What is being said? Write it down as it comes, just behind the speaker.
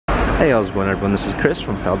Hey, how's it going, everyone? This is Chris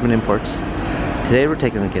from Feldmann Imports. Today we're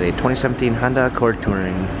taking a look at a 2017 Honda Accord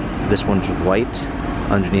Touring. This one's white.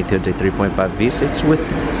 Underneath it's a 3.5 V6 with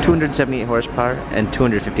 278 horsepower and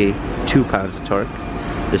 252 pounds of torque.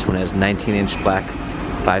 This one has 19-inch black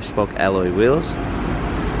 5-spoke alloy wheels.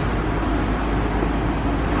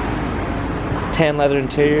 Tan leather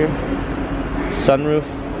interior. Sunroof.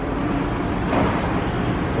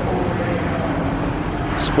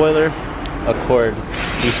 Spoiler. Accord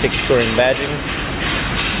V6 Touring badging.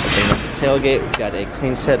 Opening up the tailgate, we've got a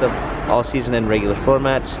clean set of all season and regular floor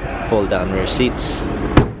mats, fold down rear seats,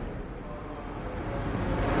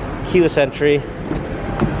 keyless entry,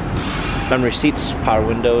 memory seats, power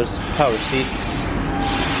windows, power seats,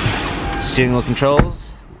 steering wheel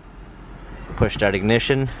controls, push start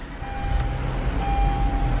ignition,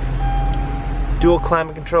 dual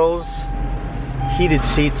climate controls, heated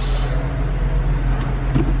seats,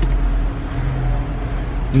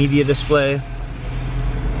 media display,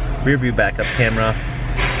 rear view backup camera,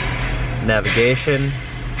 navigation,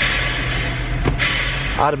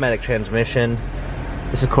 automatic transmission.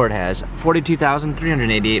 This Accord has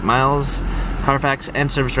 42,388 miles, Carfax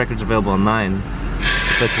and service records available online.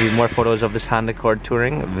 So to view more photos of this Honda Accord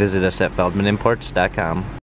Touring, visit us at feldmannimports.com.